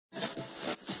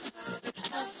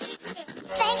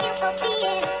for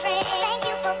being a friend. Thank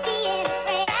you for being a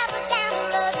friend. Travel down the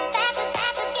road, back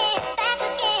again, back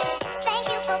again. Thank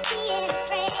you for being a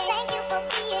friend. Thank you for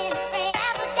being a friend.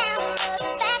 Travel down the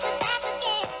road, back again, back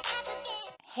again.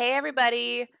 Hey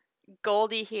everybody,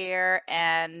 Goldie here,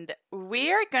 and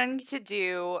we are going to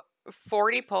do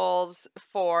 40 polls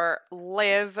for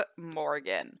Liv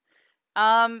Morgan.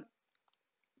 And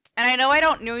I know I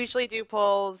don't usually do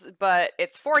polls, but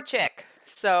it's for Chick,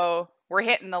 so we're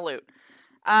hitting the loot.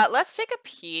 Let's take a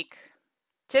peek.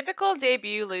 Typical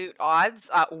debut loot odds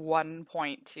at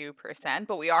 1.2%,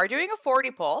 but we are doing a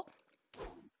 40 poll.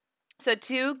 So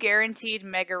 2 guaranteed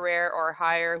mega rare or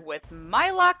higher. With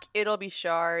my luck, it'll be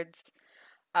shards.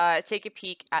 Take a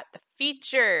peek at the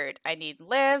featured. I need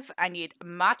Liv. I need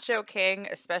Macho King,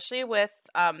 especially with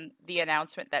the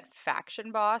announcement that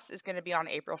Faction Boss is going to be on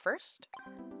April 1st.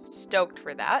 Stoked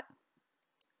for that.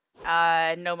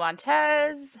 No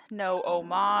Montez, no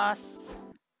Omos,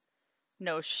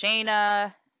 no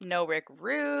Shayna, no Rick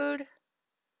Rude.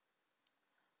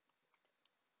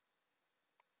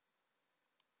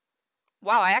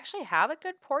 Wow, I actually have a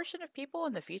good portion of people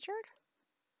in the featured?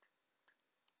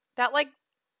 That, like,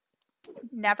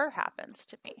 never happens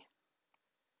to me.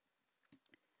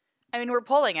 I mean, we're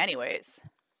pulling anyways,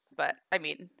 but, I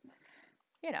mean,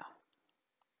 you know.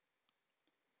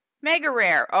 Mega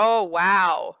Rare. Oh,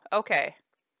 wow. Okay.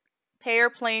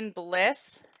 Payer Plane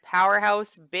Bliss,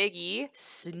 Powerhouse Big E,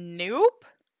 Snoop.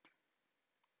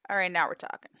 All right, now we're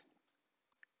talking.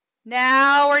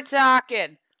 Now we're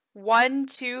talking. 1,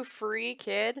 2 free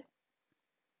kid.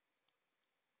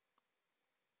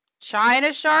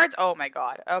 China shards. Oh my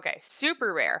god. Okay,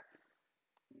 super rare.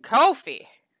 Kofi.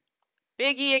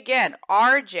 Big E again.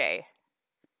 RJ.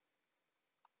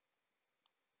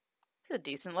 It's a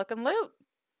decent looking loot.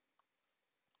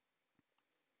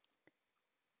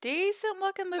 Decent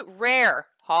looking loot. Rare.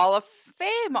 Hall of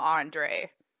Fame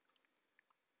Andre.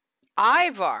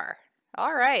 Ivar.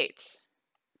 All right.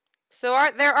 So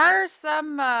there are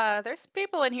some there's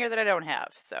people in here that I don't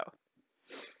have, so.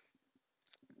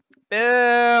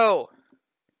 Boo.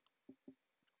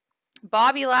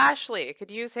 Bobby Lashley.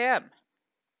 Could use him.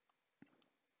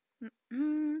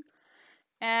 And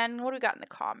what do we got in the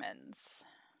comments?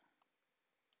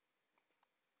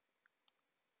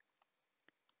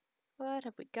 What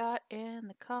have we got in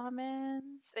the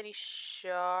comments? Any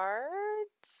shards?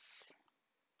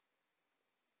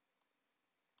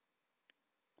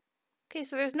 Okay,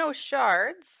 so there's no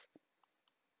shards.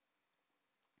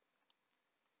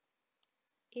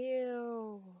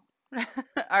 Ew.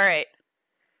 Alright.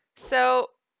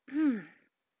 So,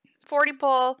 40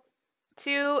 pull,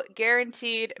 2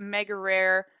 guaranteed mega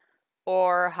rare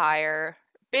or higher.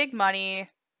 Big money,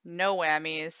 no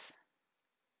whammies.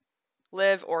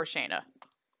 Liv or Shayna.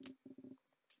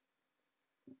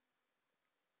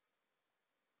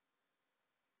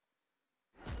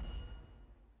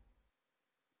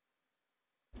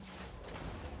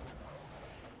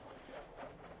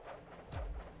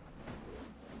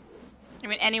 I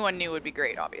mean, anyone new would be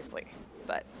great, obviously,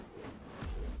 but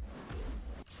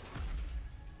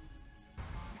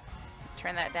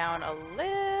turn that down a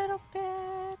little bit.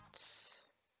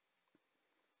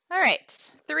 All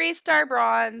right, 3-star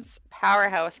bronze,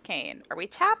 Powerhouse Kane. Are we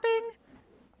tapping?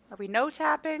 Are we no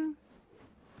tapping?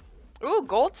 Ooh,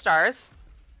 gold stars.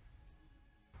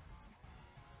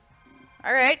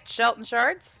 All right, Shelton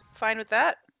shards. Fine with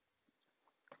that.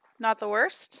 Not the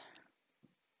worst.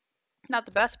 Not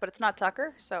the best, but it's not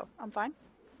Tucker, so I'm fine.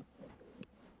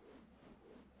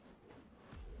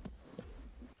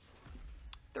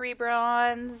 Three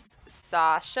bronze,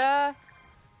 Sasha.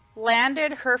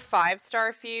 Landed her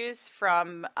 5-star fuse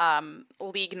from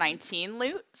League 19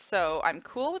 loot, so I'm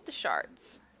cool with the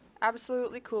shards.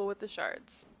 Absolutely cool with the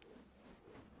shards.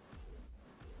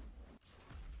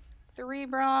 3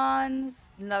 bronze,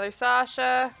 another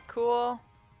Sasha. Cool.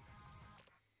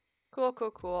 Cool,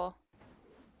 cool, cool.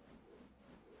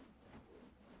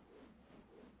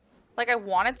 Like, I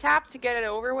want to tap to get it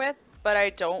over with, but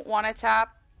I don't want to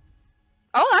tap.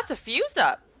 Oh, that's a fuse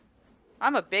up.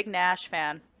 I'm a big Nash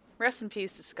fan. Rest in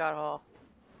peace to Scott Hall.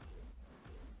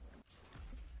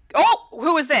 Oh,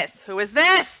 who is this? Who is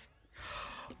this?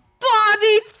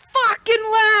 Bobby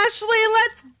fucking Lashley,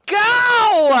 let's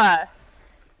go!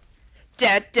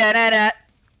 Da da da da.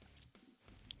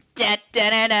 Da da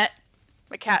da da.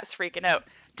 My cat's freaking out.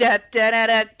 Da da da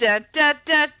da da da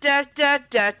da da da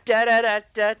da da da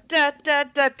da da da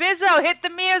da. Bizzo, hit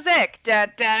the music. Da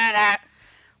da da da.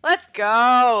 Let's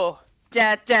go.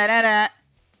 Da da da da.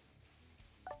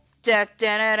 Da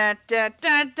da da da da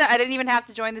da da. I didn't even have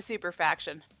to join the super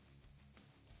faction.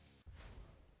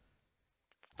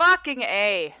 Fucking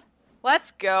A.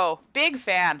 Let's go. Big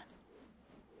fan.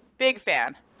 Big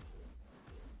fan.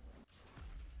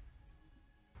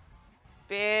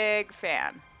 Big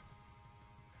fan.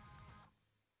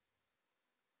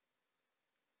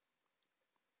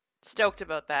 Stoked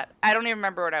about that. I don't even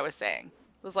remember what I was saying.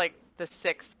 It was like the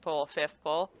 6th pull, 5th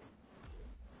pull.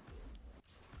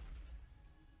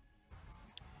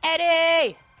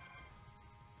 Eddie!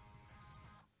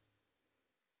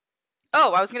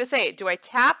 Oh, I was going to say, do I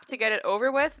tap to get it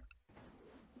over with?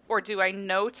 Or do I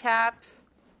no tap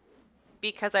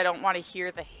because I don't want to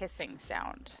hear the hissing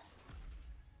sound?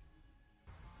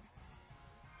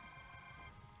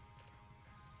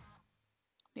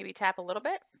 Maybe tap a little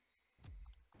bit?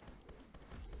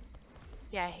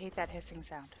 Yeah, I hate that hissing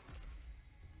sound.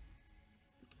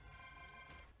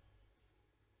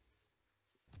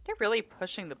 They're really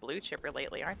pushing the blue chipper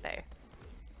lately, aren't they?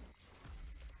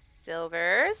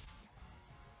 Silvers.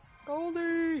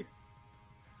 Goldie.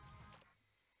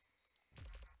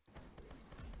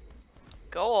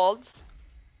 Golds.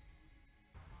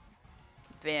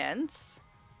 Vince.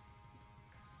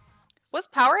 Was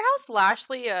Powerhouse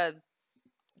Lashley a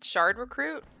shard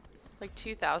recruit? Like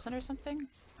 2000 or something?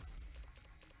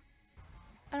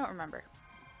 I don't remember.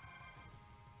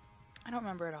 I don't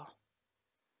remember at all.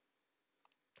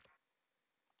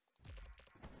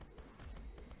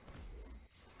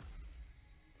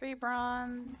 Three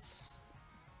bronze.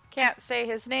 Can't say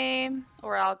his name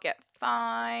or I'll get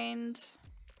fined.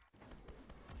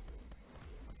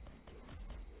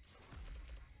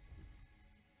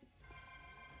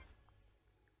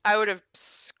 I would have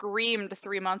screamed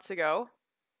 3 months ago.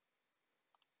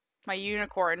 My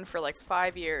unicorn for like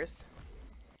 5 years.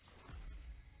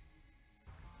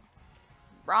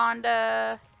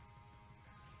 Rhonda.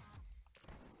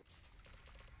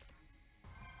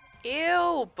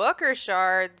 Ew, Booker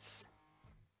shards.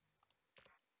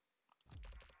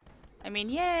 I mean,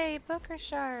 yay, Booker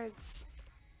shards.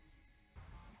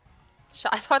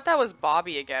 I thought that was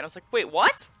Bobby again. I was like, wait,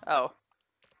 what? Oh.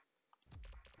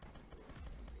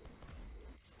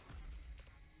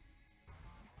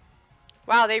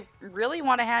 Wow, they really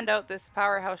want to hand out this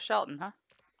Powerhouse Shelton, huh?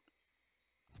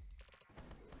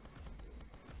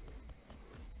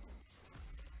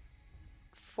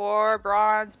 Four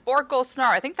bronze. Borkle Snar.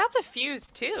 I think that's a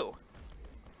fuse, too.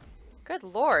 Good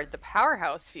lord, the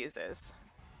Powerhouse fuses.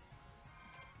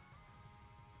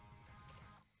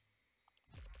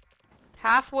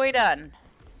 Halfway done.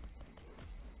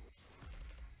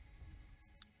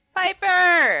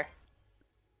 Piper!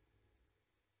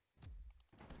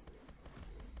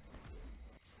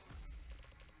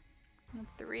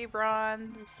 Three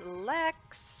bronze.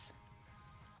 Lex.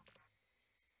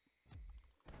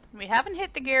 We haven't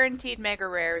hit the guaranteed mega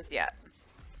rares yet.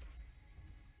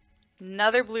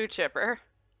 Another blue chipper.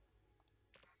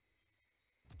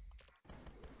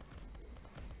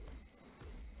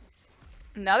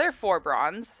 Another 4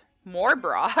 bronze. More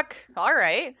Brock.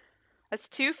 Alright. That's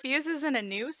 2 fuses and a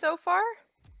new so far?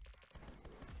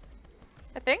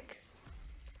 I think.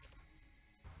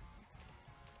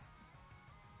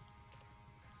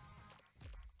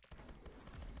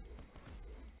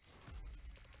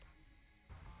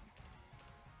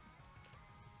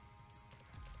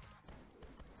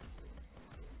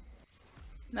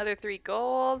 Another 3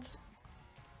 gold.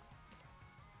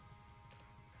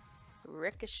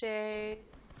 Ricochet.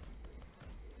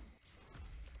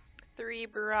 3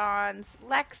 bronze.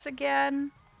 Lex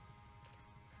again.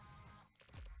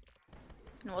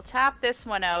 And we'll tap this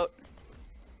one out.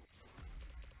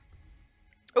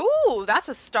 Ooh, that's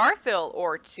a starfill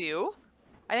or 2.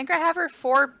 I think I have her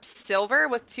 4 silver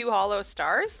with 2 hollow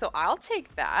stars, so I'll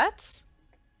take that.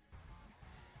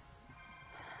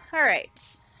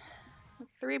 Alright.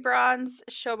 3 bronze,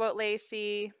 Showboat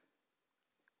Lacey.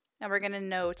 And we're going to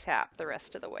no tap the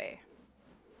rest of the way.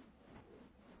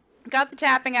 Got the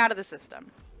tapping out of the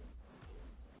system.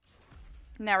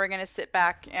 Now we're going to sit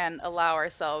back and allow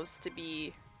ourselves to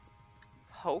be,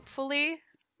 hopefully,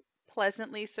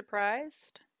 pleasantly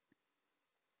surprised.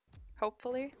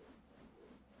 Hopefully.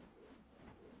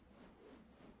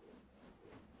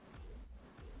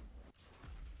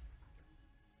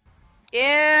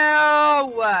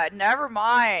 Ew! Never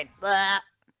mind. Blah.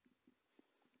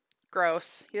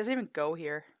 Gross. He doesn't even go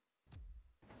here.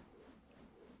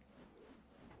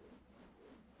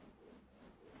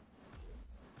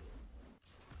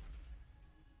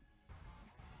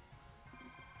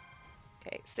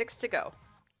 Okay, 6 to go.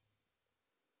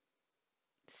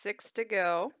 6 to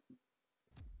go.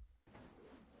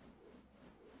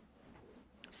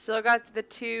 Still got the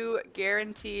 2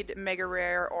 guaranteed mega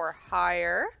rare or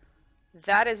higher.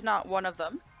 That is not one of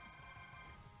them.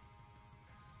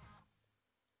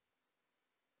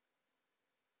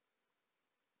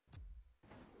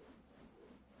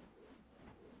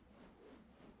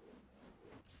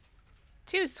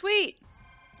 Too sweet.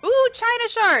 Ooh, China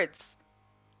shards.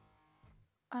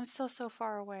 I'm so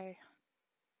far away.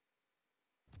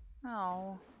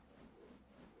 Oh.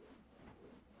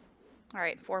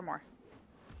 Alright, 4 more.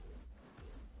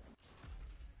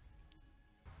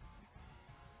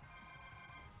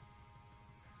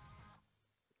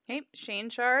 Okay, Shane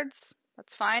shards.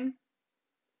 That's fine.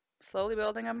 Slowly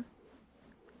building them.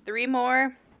 3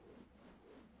 more.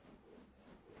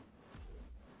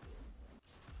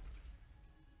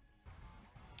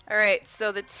 Alright,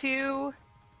 so the 2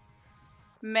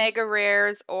 mega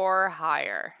rares or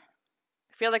higher.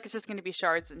 I feel like it's just going to be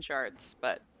shards and shards,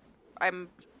 but I'm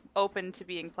open to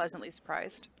being pleasantly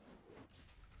surprised.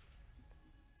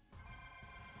 I'll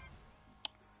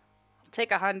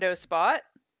take a hundo spot.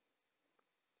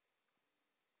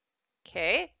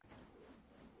 Okay.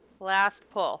 Last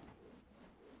pull.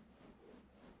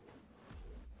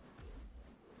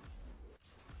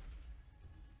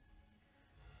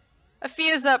 A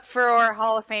fuse up for our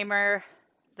Hall of Famer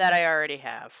that I already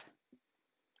have.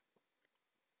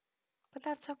 But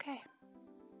that's okay.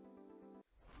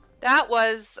 That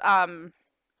was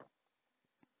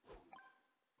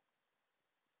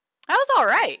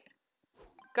alright.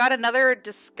 Got another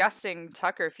disgusting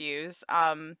Tucker fuse.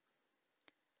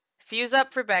 Fuse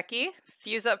up for Becky.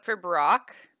 Fuse up for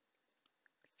Brock.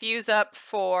 Fuse up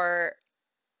for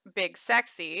Big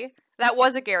Sexy. That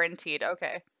was a guaranteed,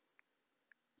 okay.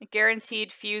 A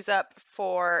guaranteed fuse up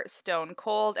for Stone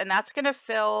Cold, and that's gonna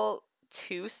fill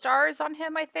 2 stars on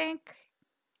him, I think.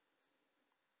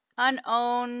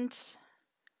 Unowned.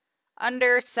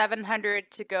 Under 700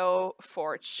 to go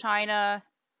for China.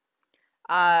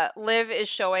 Liv is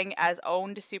showing as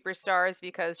owned superstars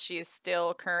because she is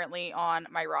still currently on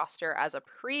my roster as a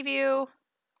preview.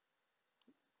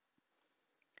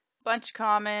 Bunch of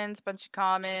commons, bunch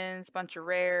of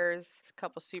rares,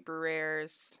 couple super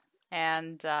rares,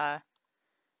 and the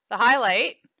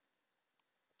highlight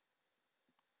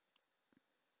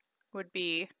would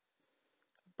be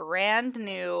brand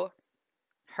new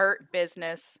Hurt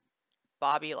Business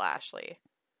Bobby Lashley.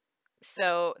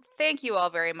 So thank you all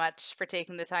very much for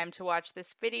taking the time to watch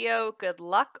this video. Good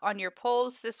luck on your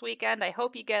polls this weekend. I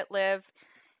hope you get Liv,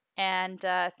 and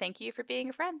thank you for being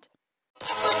a friend.